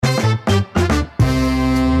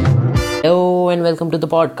welcome to the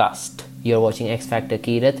podcast. You're watching X Factor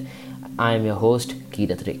Kirat. I am your host,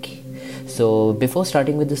 Kirat Rekhi. So, before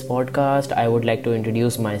starting with this podcast, I would like to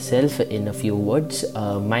introduce myself in a few words.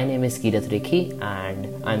 My name is Kirat Rekhi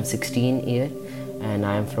and I'm 16 years and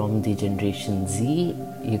I'm from the Generation Z,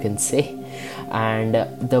 you can say. And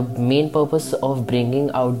the main purpose of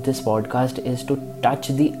bringing out this podcast is to touch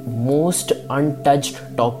the most untouched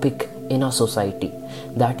topic in our society,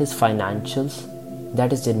 that is financials,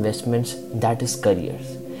 that is investments, that is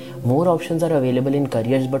careers. More options are available in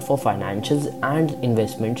careers, but for financials and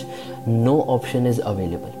investments, no option is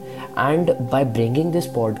available. And by bringing this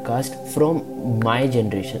podcast from my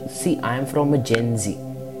generation, see, I am from a Gen Z.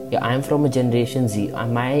 I am from a Generation Z.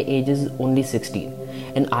 My age is only 16.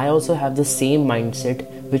 And I also have the same mindset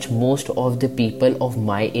which most of the people of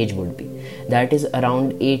my age would be. That is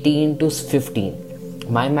around 18 to 15.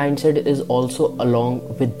 My mindset is also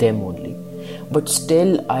along with them only. But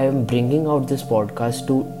still, I am bringing out this podcast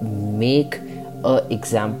to make an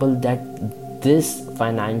example that this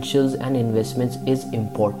financials and investments is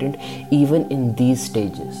important even in these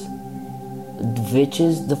stages, which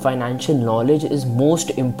is the financial knowledge is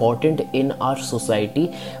most important in our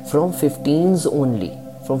society from 15s only,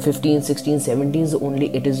 from 15, 16, 17s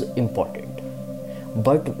only it is important.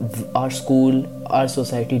 But our school, our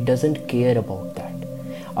society doesn't care about that.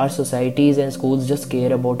 Our societies and schools just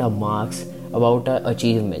care about our marks, about our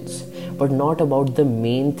achievements, but not about the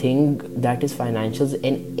main thing, that is financials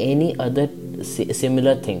and any other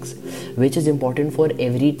similar things, which is important for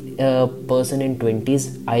every person in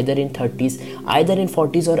 20s, either in 30s, either in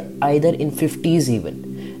 40s, or either in 50s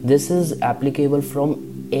even. This is applicable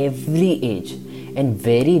from every age, and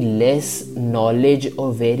very less knowledge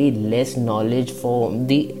from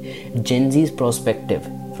the Gen Z's perspective.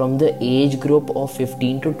 From the age group of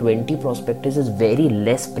 15 to 20 perspectives is very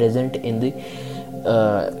less present in the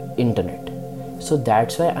internet. So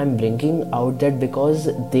that's why I'm bringing out that, because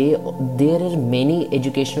there is many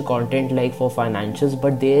educational content like for financials,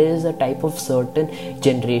 but there is a type of certain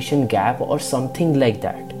generation gap or something like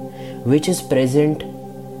that which is present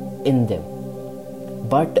in them.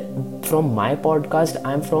 But from my podcast,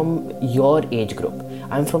 I'm from your age group.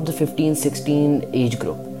 I'm from the 15-16 age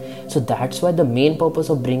group. So that's why the main purpose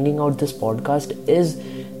of bringing out this podcast is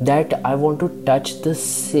that I want to touch the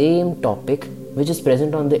same topic which is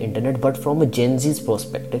present on the internet, but from a Gen Z's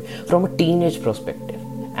perspective, from a teenage perspective.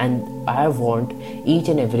 And I want each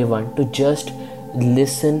and everyone to just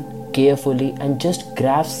listen carefully and just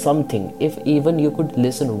grasp something. If even you could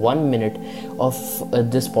listen 1 minute of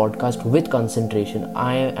this podcast with concentration,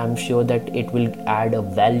 I am sure that it will add a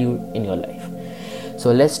value in your life.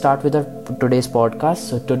 So let's start with today's podcast.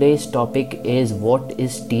 So today's topic is, what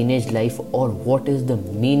is teenage life, or what is the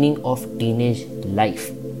meaning of teenage life?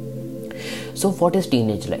 So what is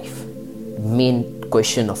teenage life? Main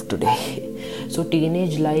question of today. So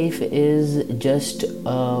teenage life is just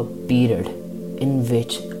a period in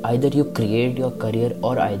which either you create your career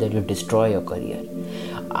or either you destroy your career.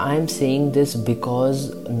 I'm saying this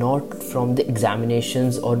because not from the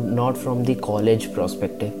examinations or not from the college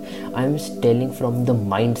perspective. I'm telling from the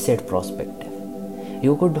mindset perspective.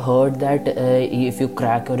 You could heard that if you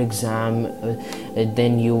crack your exam,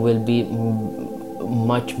 then you will be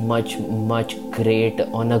much great,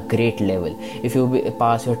 on a great level. If you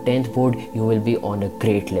pass your 10th board, you will be on a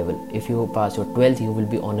great level. If you pass your 12th, you will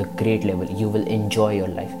be on a great level. You will enjoy your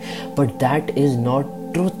life. But that is not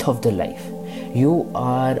truth of the life. You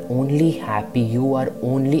are only happy, you are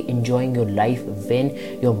only enjoying your life when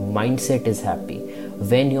your mindset is happy,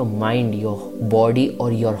 when your mind, your body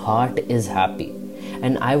or your heart is happy.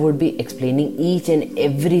 And I would be explaining each and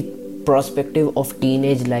every perspective of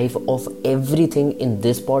teenage life, of everything in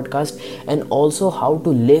this podcast, and also how to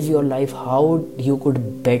live your life, how you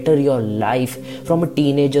could better your life from a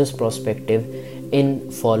teenager's perspective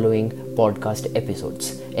in following podcast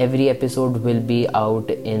episodes. Every episode will be out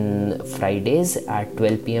in Fridays at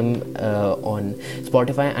 12 p.m. On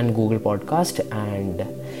Spotify and Google Podcast. And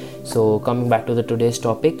so coming back to today's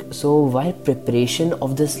topic, so why preparation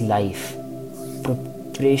of this life?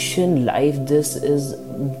 This is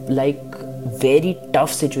like very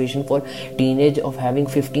tough situation for teenage of having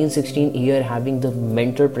 15-16 year, having the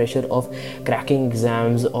mental pressure of cracking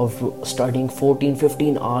exams, of studying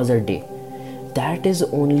 14-15 hours a day. That is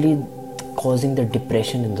only causing the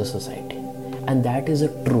depression in the society, and that is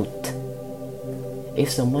a truth. If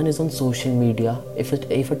someone is on social media, if a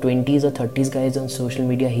 20s or 30s guy is on social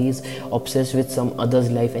media, he is obsessed with some other's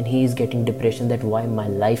life and he is getting depression that why my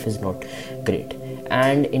life is not great.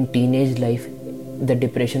 And in teenage life, the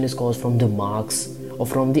depression is caused from the marks or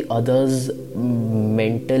from the other's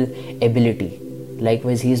mental ability.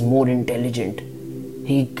 Likewise, he is more intelligent,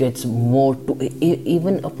 he gets more to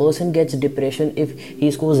even a person gets depression if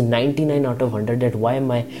he scores 99 out of 100, that why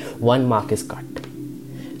my 1 mark is cut.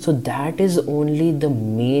 So that is only the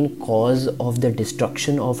main cause of the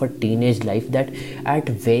destruction of a teenage life, that at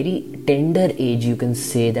very tender age, you can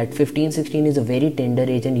say that 15-16 is a very tender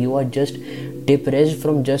age and you are just depressed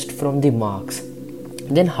from the marks.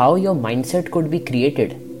 Then how your mindset could be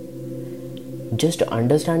created? Just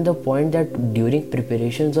understand the point that during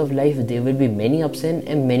preparations of life there will be many ups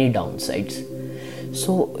and many downsides.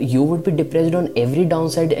 So you would be depressed on every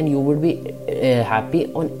downside and you would be happy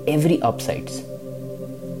on every upsides.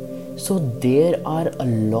 So there are a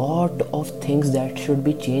lot of things that should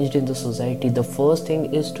be changed in the society. The first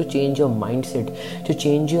thing is to change your mindset, to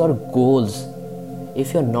change your goals.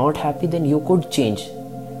 If you're not happy, then you could change.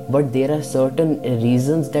 But there are certain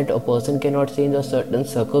reasons that a person cannot change, or certain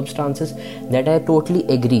circumstances, that I totally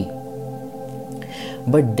agree.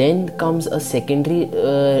 But then comes a secondary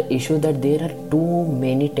issue, that there are too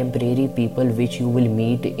many temporary people which you will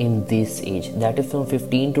meet in this age, that is from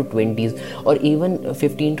 15 to 20s, or even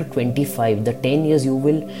 15 to 25, the 10 years you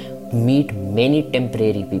will meet many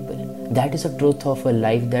temporary people. That is the truth of a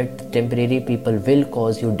life, that temporary people will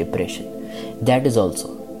cause you depression. That is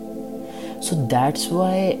also. So that's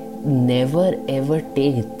why never ever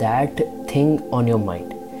take that thing on your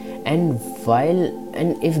mind. And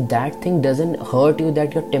if that thing doesn't hurt you,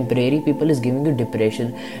 that your temporary people is giving you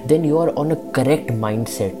depression, then you are on a correct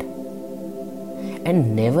mindset.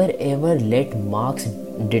 And never ever let marks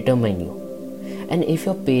determine you. And if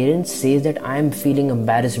your parents says that I am feeling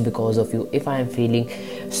embarrassed because of you, if I am feeling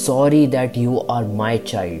sorry that you are my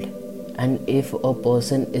child, and if a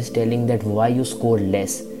person is telling that why you score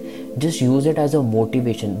less, just use it as a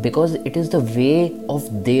motivation, because it is the way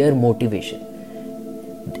of their motivation.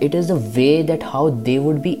 It is the way that how they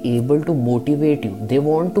would be able to motivate you. They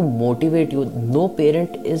want to motivate you. No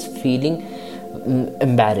parent is feeling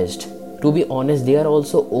embarrassed. To be honest, they are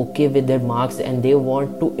also okay with their marks and they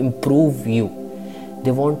want to improve you.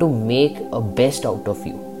 They want to make a best out of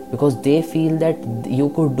you because they feel that you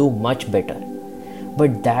could do much better.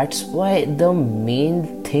 But that's why the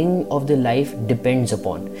main thing of the life depends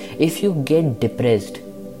upon. If you get depressed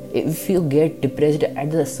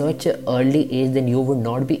at such an early age, then you would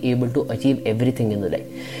not be able to achieve everything in the life.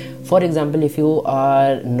 For example, if you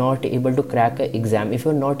are not able to crack an exam, if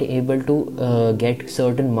you are not able to get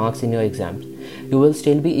certain marks in your exams, you will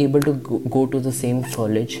still be able to go to the same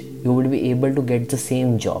college. You will be able to get the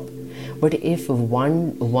same job. But if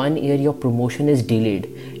one year your promotion is delayed,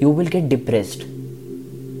 you will get depressed.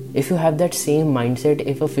 If you have that same mindset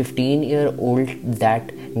if a 15-year-old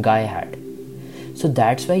that guy had. So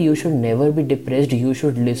that's why you should never be depressed. You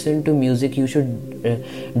should listen to music. You should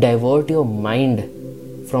divert your mind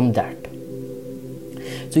from that.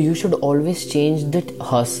 So you should always change the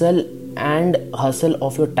hustle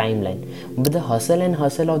of your timeline. But the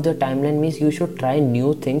hustle of the timeline means you should try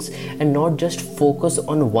new things and not just focus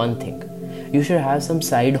on one thing. You should have some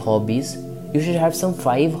side hobbies. You should have some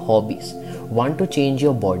 5 hobbies. 1 to change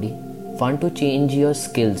your body, 1 to change your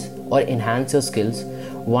skills or enhance your skills,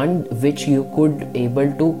 1 which you could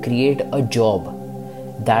able to create a job,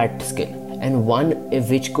 that skill, and 1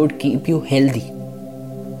 which could keep you healthy,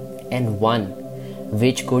 and 1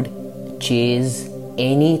 which could chase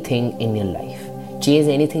anything in your life. Chase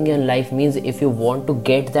anything in your life means if you want to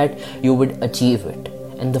get that, you would achieve it.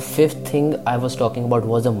 And the 5th thing I was talking about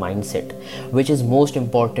was a mindset, which is most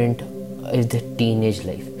important is the teenage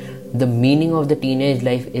life. The meaning of the teenage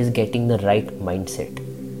life is getting the right mindset.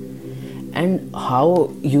 And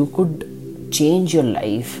how you could change your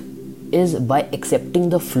life is by accepting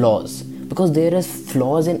the flaws, because there is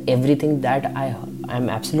flaws in everything. That I'm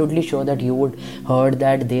absolutely sure that you would heard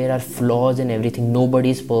that there are flaws in everything.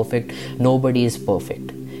 Nobody is perfect.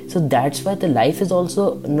 So that's why the life is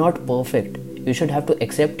also not perfect. You should have to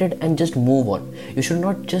accept it and just move on. You should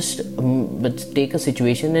not just take a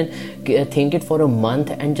situation and think it for a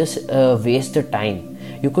month and just waste the time.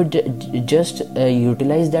 You could just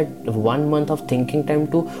utilize that 1 month of thinking time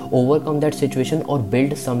to overcome that situation or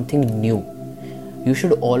build something new. You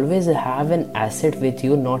should always have an asset with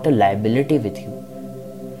you, not a liability with you.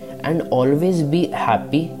 And always be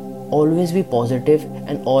happy, always be positive,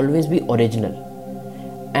 and always be original.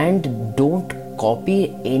 And don't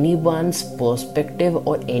copy anyone's perspective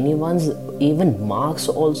or anyone's even marks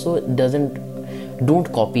also.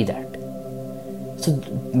 Don't copy that. So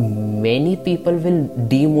many people will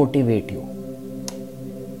demotivate you.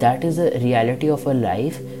 That is a reality of a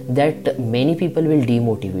life, that many people will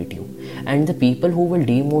demotivate you, and the people who will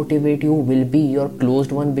demotivate you will be your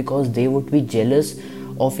closed one, because they would be jealous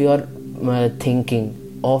of your thinking,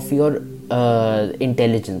 of your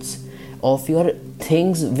intelligence, of your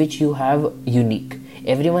things which you have unique.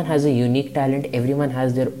 Everyone has a unique talent, everyone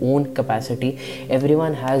has their own capacity,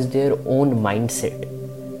 everyone has their own mindset,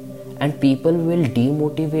 and people will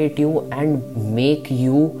demotivate you and make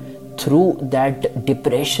you through that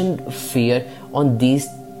depression, fear on these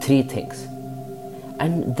three things.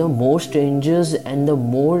 And the more strangers and the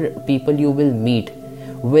more people you will meet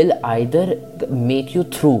will either make you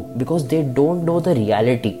through because they don't know the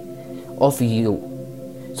reality of you.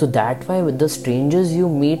 So that's why the strangers you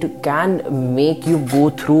meet can make you go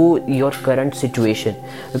through your current situation,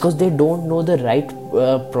 because they don't know the right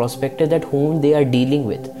perspective that whom they are dealing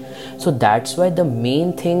with. So that's why the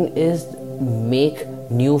main thing is make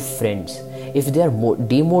new friends. If they are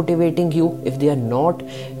demotivating you, if they are not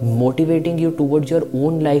motivating you towards your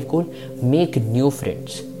own life goal, make new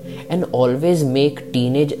friends, and always make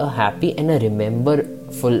teenage a happy and a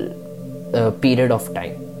rememberful period of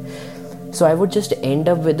time. So I would just end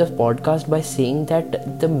up with the podcast by saying that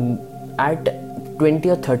at 20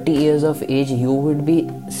 or 30 years of age, you would be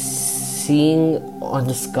seeing on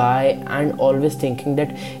the sky and always thinking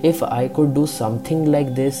that if I could do something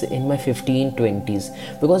like this in my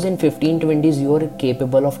 15-20s, because in 15-20s you are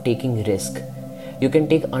capable of taking risk. You can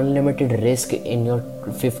take unlimited risk in your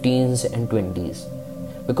 15s and 20s,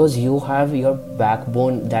 because you have your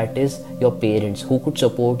backbone, that is your parents, who could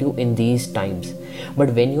support you in these times.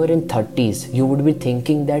 But when you are in 30s, you would be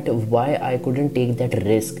thinking that why I couldn't take that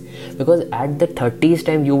risk, because at the 30s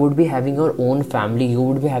time you would be having your own family, you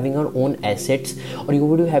would be having your own assets, or you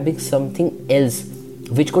would be having something else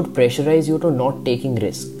which could pressurize you to not taking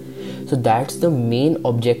risk. So that's the main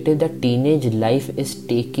objective, that teenage life is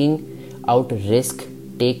taking out risk,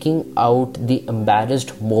 taking out the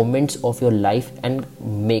embarrassed moments of your life and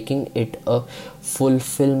making it a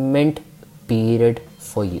fulfillment period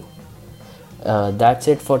for you. That's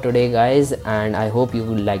it for today, guys, and I hope you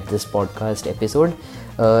like this podcast episode.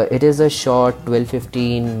 It is a short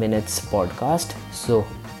 12-15 minutes podcast, so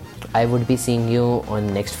I would be seeing you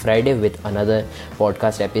on next Friday with another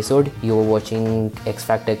podcast episode. You are watching X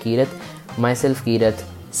Factor Kirat, myself Kirat,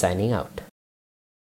 signing out.